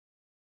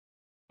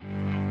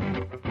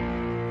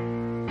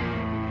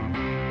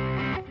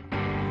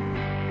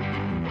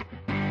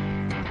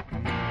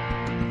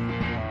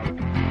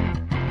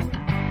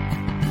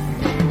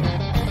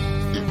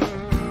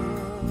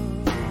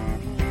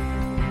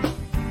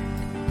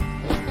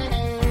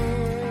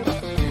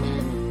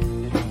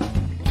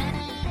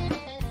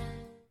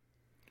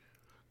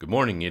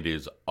morning. It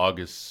is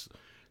August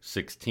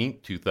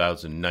 16th,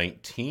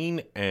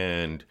 2019,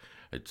 and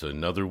it's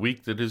another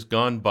week that has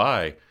gone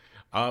by.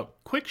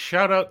 Quick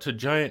shout out to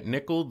Giant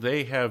Nickel.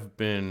 They have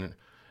been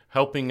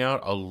helping out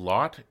a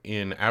lot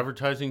in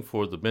advertising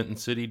for the Benton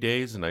City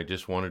Days, and I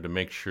just wanted to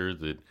make sure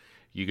that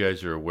you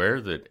guys are aware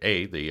that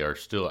they are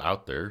still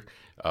out there.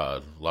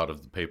 A lot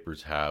of the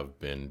papers have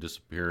been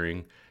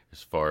disappearing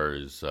as far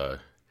as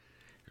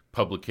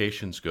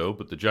publications go,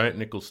 but the Giant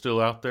Nickel's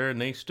still out there, and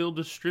they still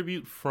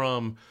distribute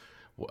from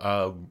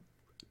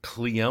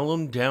Cle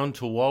Elum down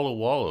to Walla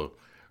Walla.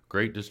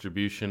 Great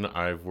distribution.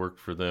 I've worked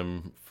for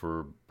them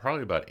for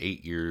probably about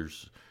 8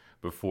 years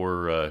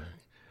before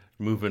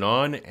moving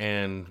on,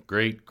 and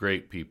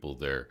great people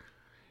there.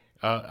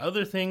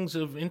 Other things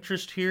of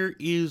interest here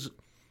is,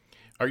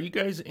 are you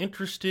guys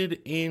interested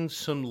in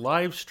some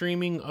live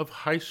streaming of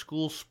high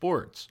school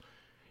sports?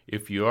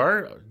 If you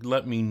are,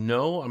 let me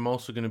know. I'm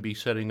also going to be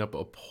setting up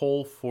a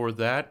poll for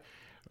that.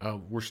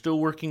 We're still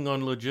working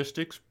on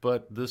logistics,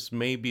 but this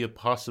may be a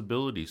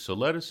possibility. So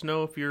let us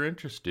know if you're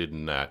interested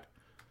in that.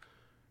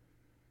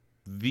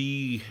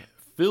 The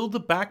Fill the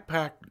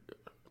Backpack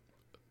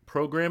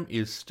program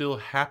is still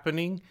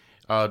happening.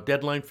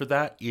 Deadline for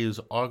that is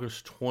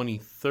August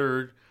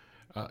 23rd.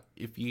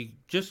 If you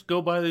just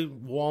go by the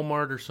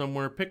Walmart or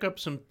somewhere, pick up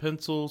some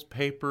pencils,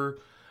 paper,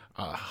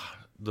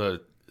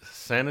 the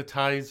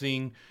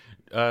sanitizing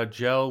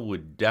gel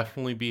would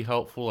definitely be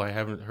helpful. I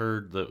haven't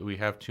heard that we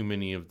have too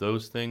many of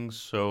those things,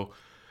 so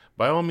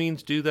by all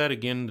means do that.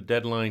 Again, the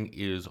deadline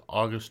is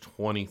August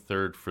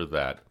 23rd for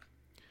that.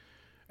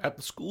 At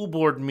the school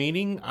board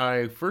meeting,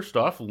 I first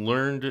off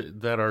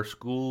learned that our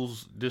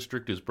school's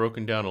district is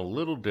broken down a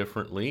little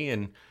differently,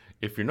 and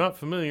if you're not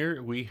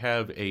familiar, we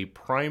have a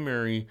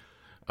primary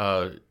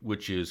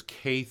which is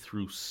K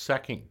through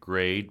second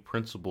grade.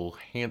 Principal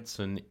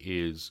Hanson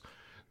is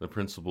the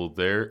principal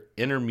there.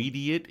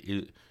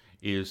 Intermediate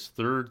is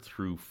third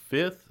through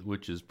fifth,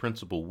 which is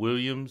Principal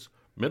Williams.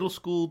 Middle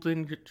school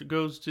then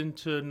goes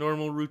into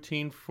normal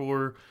routine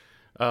for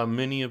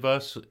many of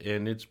us,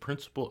 and it's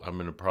Principal, I'm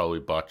going to probably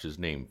botch his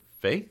name,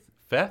 Faith.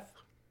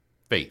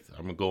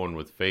 I'm going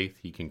with Faith.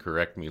 He can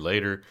correct me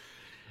later.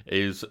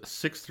 Is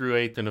 6th through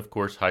 8th, and of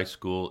course high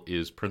school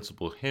is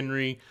Principal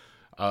Henry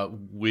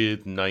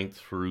with 9th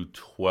through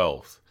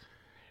 12th.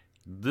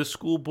 The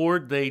school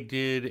board, they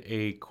did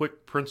a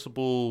quick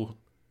principal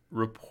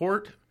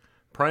report.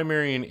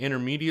 Primary and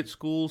intermediate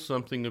schools,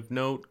 something of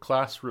note,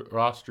 class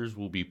rosters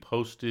will be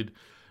posted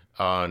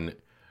on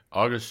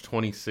August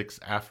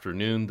 26th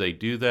afternoon. They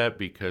do that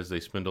because they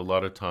spend a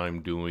lot of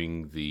time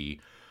doing the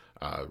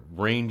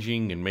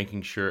ranging and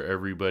making sure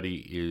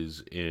everybody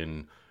is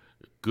in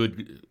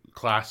good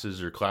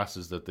classes or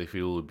classes that they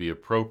feel would be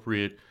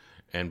appropriate.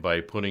 And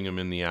by putting them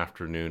in the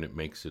afternoon, it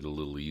makes it a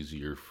little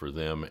easier for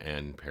them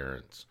and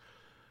parents.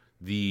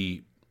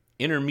 The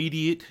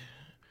intermediate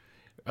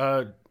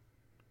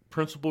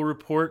principal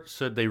report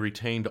said they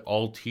retained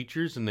all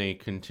teachers and they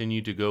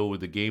continue to go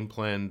with the game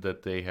plan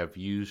that they have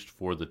used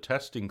for the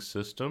testing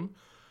system.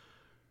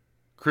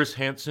 Chris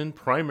Hansen,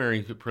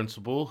 primary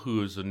principal,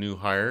 who is a new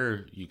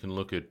hire. You can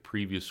look at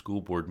previous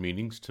school board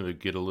meetings to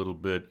get a little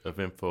bit of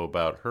info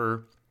about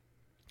her.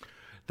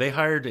 They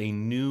hired a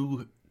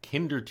new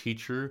kinder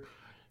teacher,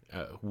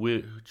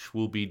 which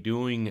will be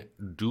doing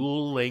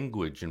dual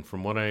language. And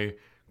from what I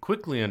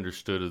quickly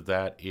understood of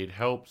that, it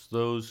helps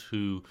those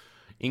who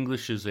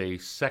English is a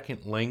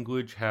second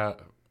language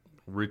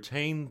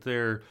retain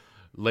their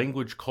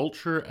language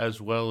culture,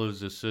 as well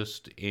as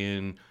assist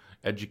in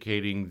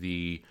educating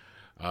the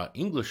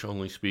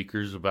English-only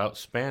speakers about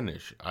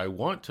Spanish. I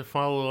want to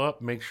follow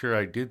up, make sure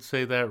I did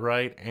say that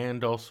right,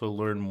 and also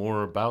learn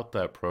more about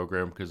that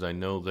program because I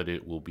know that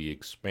it will be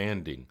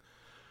expanding.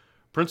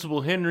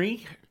 Principal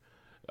Henry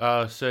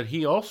said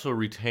he also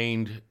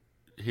retained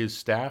his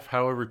staff.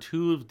 However,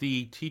 2 of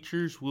the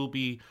teachers will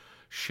be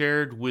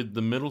shared with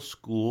the middle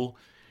school.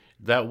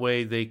 That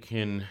way they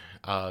can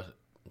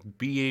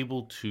be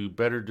able to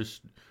better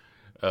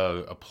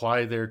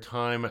apply their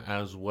time,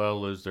 as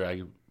well as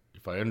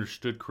if I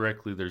understood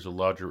correctly, there's a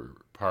larger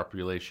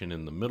population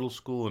in the middle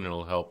school, and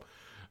it'll help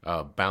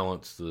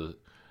balance the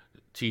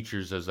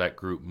teachers as that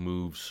group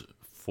moves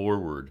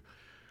forward.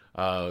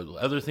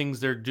 Other things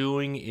they're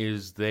doing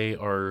is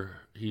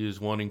he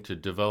is wanting to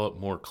develop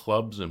more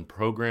clubs and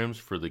programs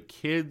for the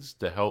kids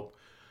to help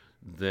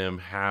them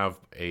have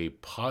a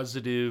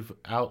positive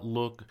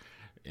outlook,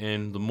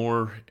 and the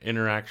more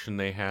interaction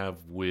they have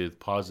with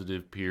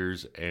positive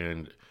peers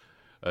and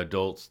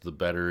adults, the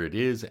better it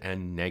is,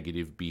 and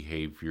negative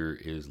behavior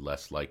is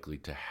less likely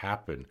to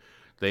happen.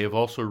 They have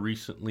also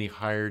recently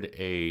hired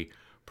a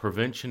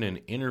prevention and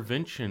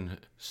intervention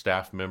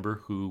staff member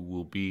who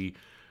will be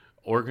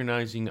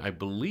organizing, I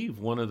believe,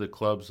 one of the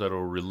clubs that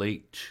will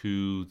relate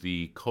to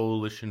the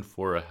Coalition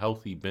for a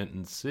Healthy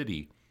Benton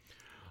City.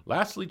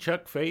 Lastly,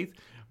 Chuck Faith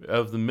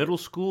of the middle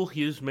school,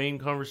 his main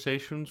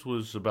conversations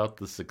was about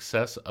the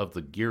success of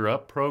the Gear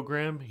Up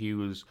program. He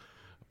was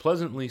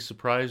pleasantly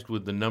surprised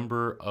with the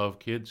number of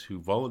kids who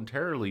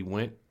voluntarily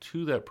went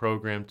to that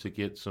program to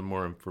get some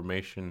more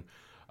information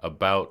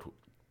about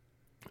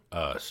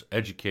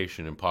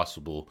education and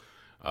possible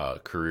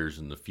careers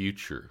in the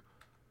future.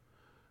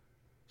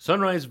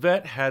 Sunrise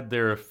Vet had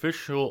their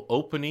official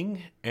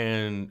opening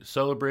and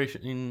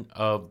celebration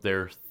of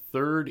their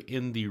third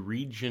in the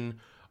region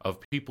of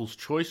People's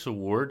Choice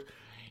Award.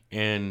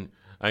 And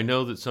I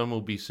know that some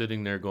will be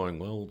sitting there going,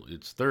 well,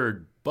 it's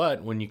third.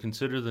 But when you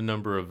consider the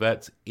number of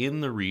vets in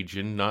the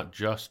region, not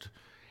just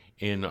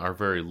in our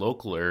very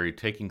local area,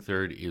 taking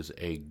third is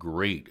a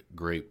great,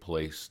 great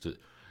place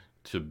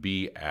to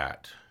be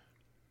at.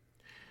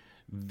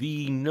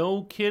 The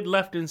No Kid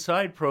Left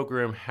Inside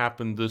program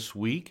happened this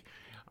week.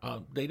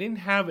 They didn't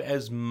have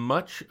as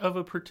much of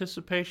a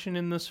participation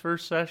in this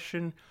first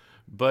session,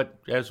 but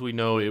as we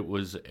know, it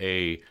was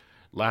a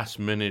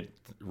last-minute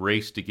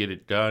race to get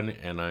it done,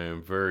 and I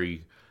am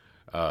very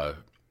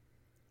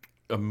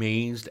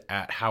amazed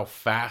at how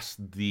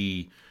fast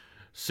the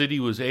city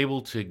was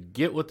able to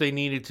get what they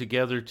needed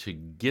together to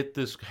get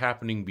this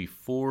happening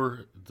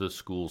before the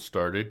school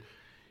started.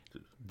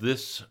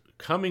 This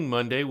coming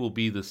Monday will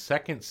be the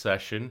second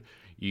session.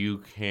 You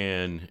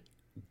can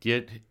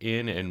get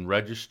in and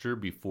register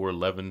before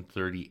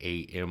 11:30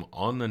 a.m.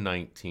 on the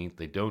 19th.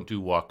 They don't do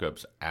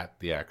walk-ups at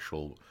the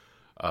actual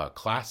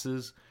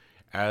classes.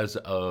 As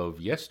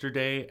of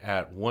yesterday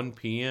at 1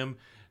 p.m.,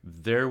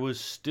 there was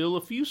still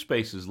a few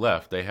spaces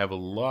left. They have a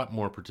lot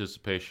more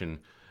participation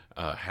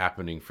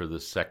happening for the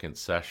second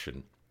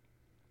session.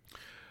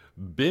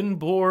 Ben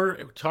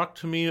Bohr talked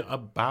to me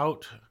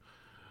about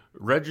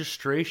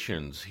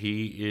registrations.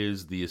 He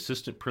is the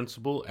assistant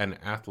principal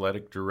and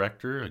athletic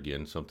director.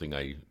 Again, something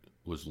I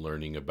was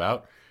learning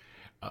about.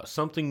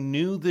 Something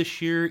new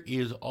this year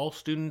is all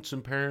students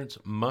and parents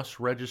must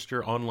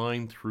register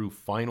online through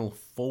Final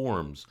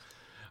Forms.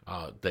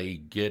 They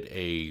get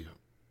a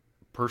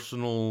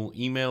personal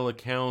email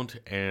account,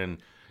 and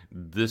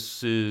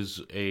this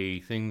is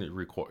a thing that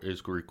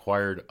is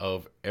required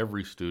of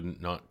every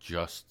student, not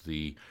just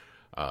the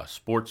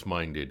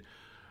sports-minded.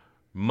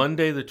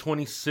 Monday the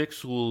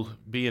 26th will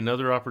be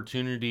another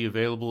opportunity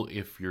available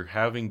if you're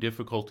having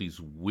difficulties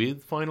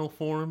with Final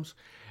Forms,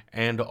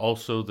 and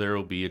also there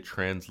will be a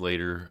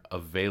translator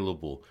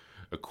available.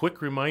 A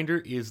quick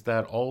reminder is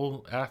that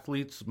all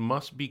athletes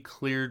must be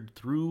cleared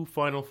through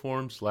Final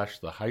Forms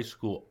 / the high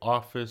school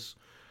office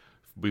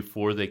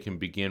before they can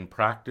begin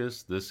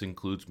practice. This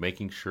includes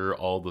making sure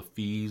all the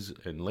fees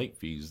and late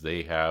fees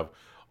they have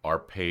are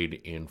paid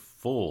in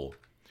full.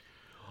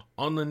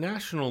 On the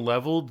national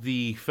level,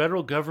 the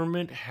federal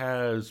government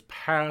has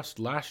passed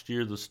last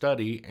year the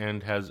study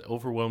and has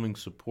overwhelming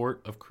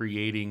support of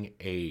creating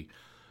a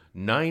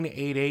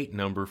 988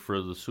 number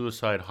for the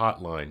suicide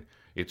hotline.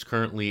 It's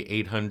currently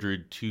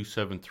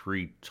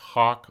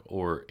 800-273-TALK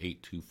or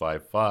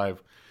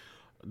 8255.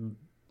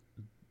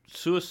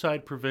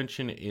 Suicide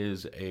prevention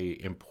is an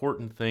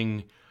important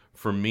thing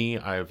for me.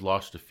 I have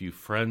lost a few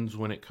friends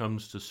when it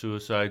comes to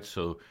suicide,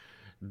 so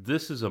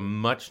this is a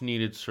much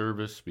needed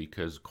service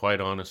because, quite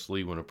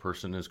honestly, when a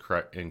person is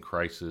in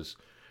crisis,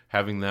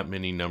 having that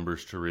many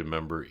numbers to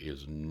remember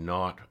is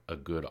not a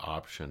good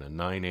option. A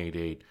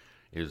 988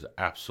 is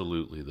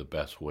absolutely the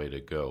best way to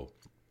go.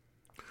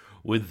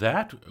 With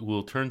that,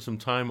 we'll turn some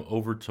time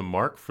over to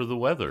Mark for the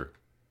weather.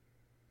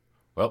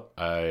 Well,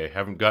 I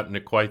haven't gotten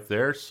it quite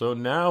there, so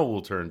now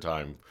we'll turn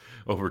time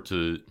over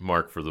to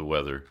Mark for the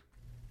weather.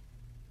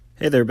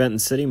 Hey there, Benton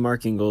City.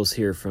 Mark Ingalls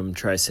here from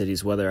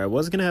Tri-Cities Weather. I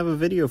was going to have a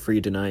video for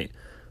you tonight,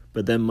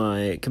 but then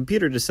my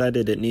computer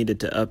decided it needed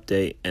to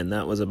update, and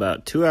that was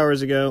about 2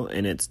 hours ago,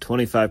 and it's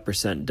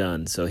 25%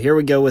 done. So here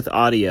we go with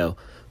audio.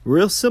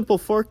 Real simple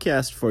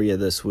forecast for you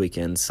this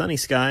weekend. Sunny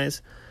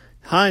skies.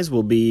 Highs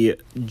will be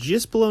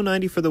just below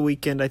 90 for the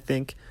weekend, I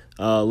think.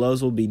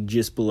 Lows will be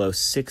just below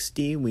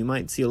 60. We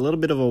might see a little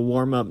bit of a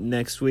warm-up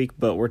next week,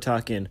 but we're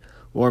talking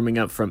warming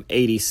up from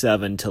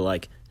 87 to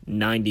like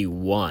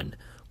 91.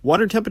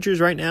 Water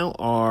temperatures right now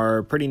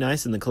are pretty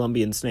nice in the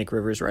Columbia and Snake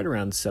Rivers, right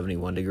around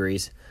 71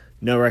 degrees.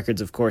 No records,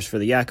 of course, for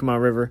the Yakima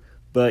River,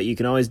 but you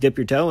can always dip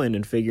your toe in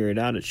and figure it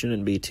out. It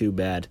shouldn't be too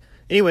bad.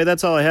 Anyway,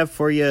 that's all I have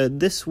for you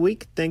this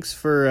week. Thanks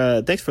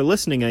for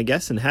listening, I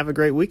guess, and have a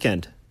great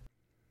weekend.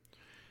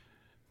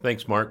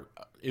 Thanks, Mark.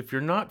 If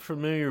you're not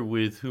familiar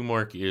with who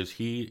Mark is,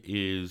 he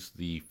is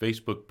the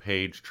Facebook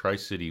page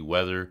Tri-City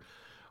Weather.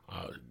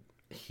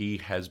 He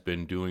has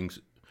been doing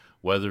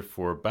weather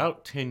for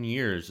about 10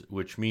 years,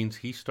 which means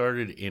he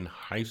started in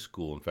high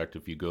school. In fact,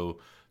 if you go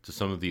to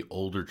some of the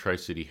older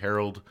Tri-City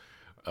Herald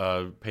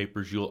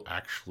papers, you'll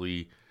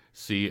actually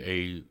see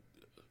a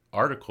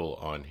article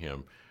on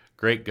him.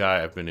 Great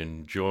guy. I've been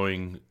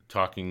enjoying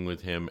talking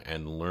with him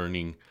and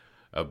learning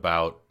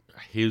about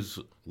his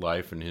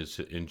life and his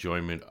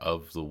enjoyment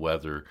of the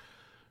weather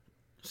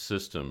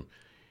system.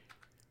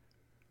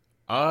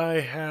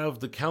 I have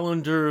the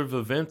calendar of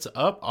events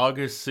up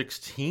August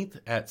 16th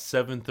at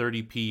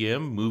 7:30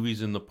 p.m.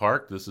 Movies in the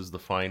Park. This is the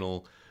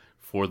final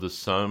for the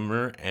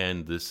summer,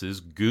 and this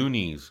is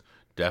Goonies.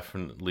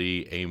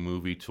 Definitely a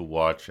movie to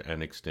watch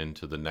and extend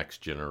to the next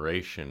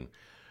generation.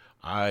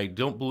 I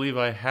don't believe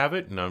I have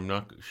it, and I'm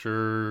not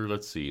sure.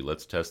 Let's see.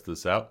 Let's test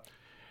this out.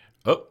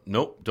 Oh,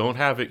 nope, don't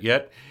have it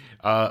yet.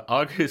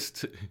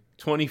 August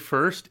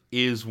 21st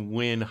is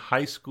when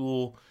high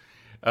school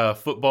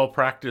football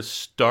practice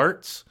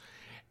starts.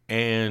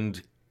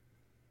 And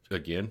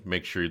again,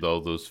 make sure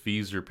all those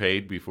fees are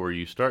paid before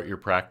you start your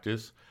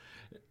practice.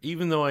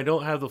 Even though I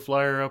don't have the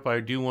flyer up, I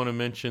do want to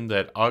mention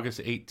that August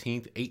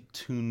 18th, 8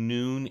 to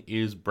noon,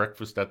 is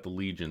breakfast at the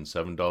Legion.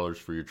 $7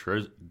 for your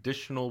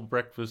traditional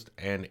breakfast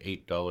and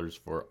 $8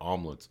 for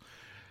omelets.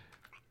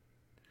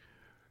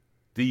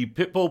 The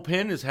Pitbull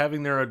Pen is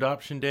having their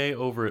adoption day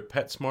over at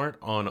PetSmart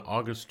on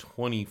August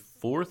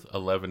 24th,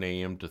 11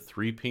 a.m. to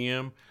 3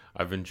 p.m.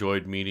 I've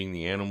enjoyed meeting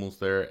the animals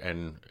there,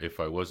 and if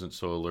I wasn't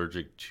so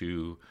allergic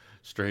to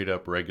straight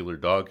up regular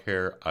dog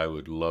hair, I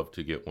would love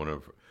to get one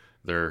of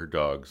their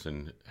dogs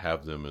and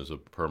have them as a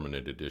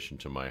permanent addition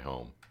to my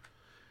home.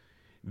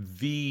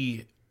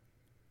 The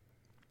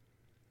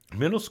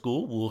middle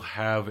school will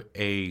have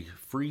a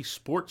free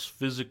sports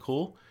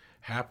physical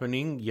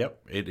happening.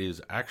 Yep, it is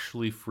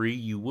actually free.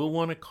 You will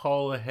want to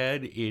call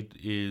ahead. It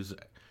is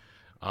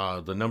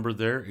the number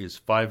there is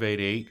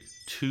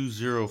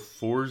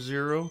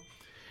 588-2040.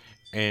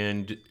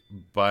 And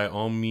by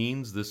all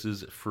means, this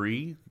is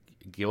free.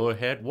 Go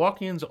ahead.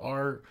 Walk-ins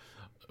are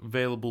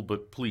available,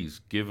 but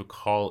please give a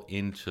call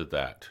into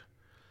that.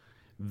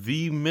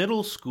 The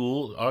middle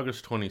school,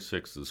 August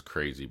 26th is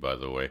crazy, by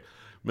the way.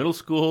 Middle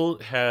school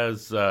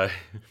has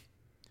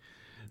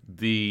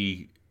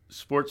the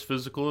sports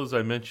physical, as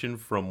I mentioned,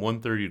 from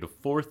 1:30 to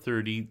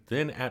 4:30.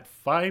 Then at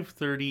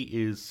 5:30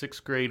 is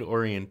 6th grade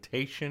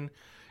orientation,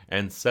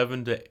 and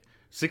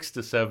 6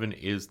 to 7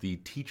 is the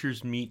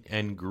teachers meet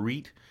and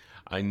greet.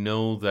 I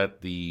know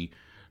that the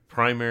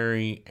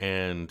primary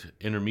and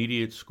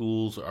intermediate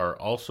schools are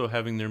also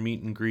having their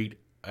meet and greet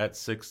at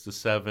 6 to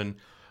 7.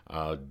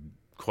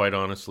 Quite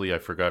honestly, I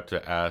forgot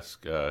to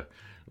ask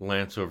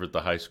Lance over at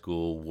the high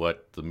school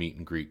what the meet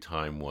and greet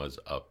time was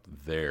up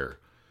there.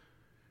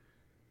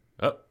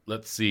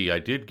 Let's see. I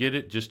did get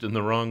it just in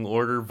the wrong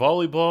order.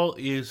 Volleyball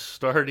is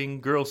starting,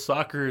 girls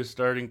soccer is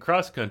starting,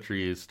 cross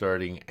country is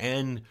starting,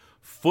 and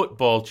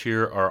football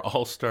cheer are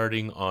all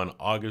starting on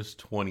August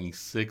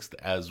 26th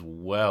as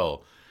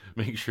well.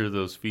 Make sure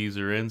those fees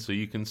are in so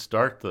you can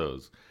start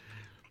those.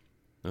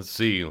 Let's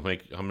see. I'm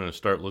going to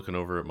start looking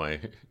over at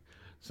my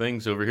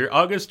things over here.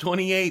 August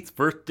 28th,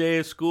 first day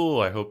of school.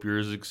 I hope you're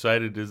as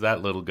excited as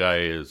that little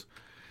guy is.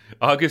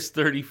 August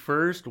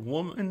 31st,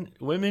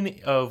 Women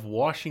of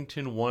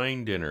Washington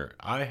Wine Dinner.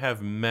 I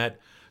have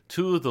met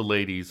two of the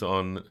ladies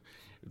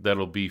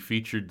that'll be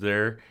featured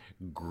there.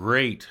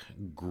 Great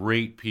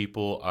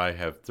people. I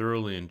have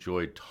thoroughly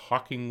enjoyed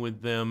talking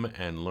with them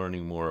and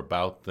learning more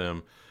about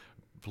them.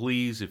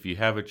 Please, if you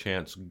have a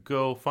chance,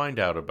 go find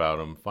out about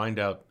them. Find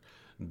out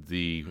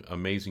the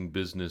amazing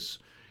business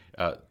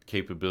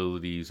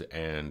capabilities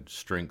and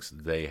strengths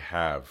they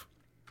have.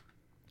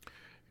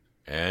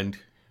 And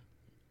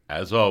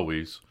as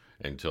always,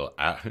 until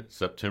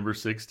September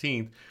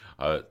 16th,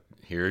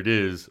 here it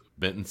is,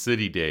 Benton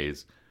City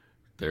Days.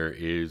 There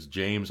is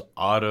James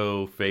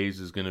Otto.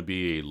 Faze is going to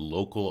be a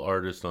local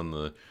artist on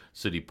the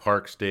City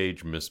Park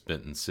stage, Miss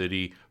Benton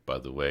City. By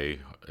the way,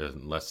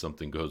 unless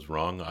something goes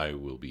wrong, I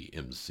will be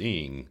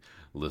emceeing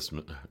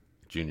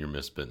Junior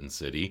Miss Benton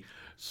City.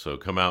 So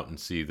come out and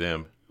see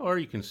them, or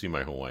you can see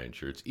my Hawaiian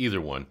shirts, either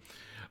one.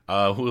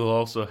 We'll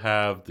also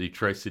have the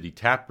Tri-City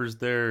Tappers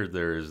there.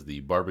 There's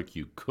the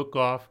Barbecue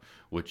Cook-Off,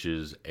 which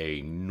is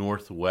a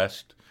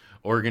Northwest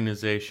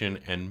organization,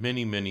 and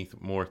many, many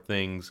more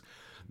things.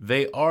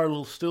 They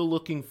are still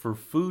looking for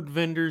food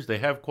vendors. They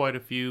have quite a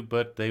few,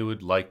 but they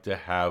would like to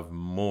have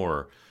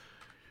more.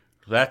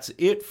 That's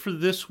it for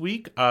this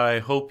week. I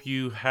hope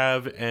you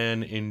have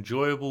an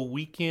enjoyable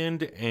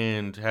weekend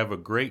and have a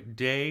great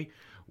day.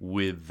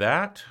 With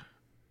that,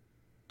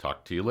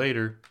 talk to you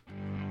later.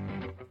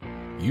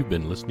 You've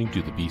been listening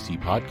to the BC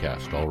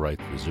Podcast, all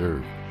rights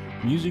reserved.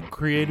 Music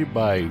created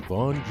by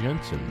Vaughn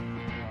Jensen.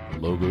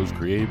 Logos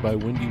created by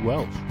Wendy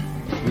Welsh.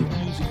 The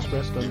views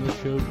expressed on this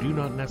show do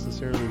not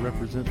necessarily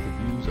represent the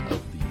views of the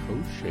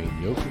host, Shane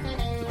Yokas,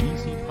 the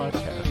BC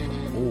Podcast,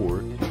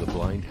 or the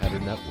Blind Hatter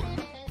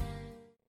Network.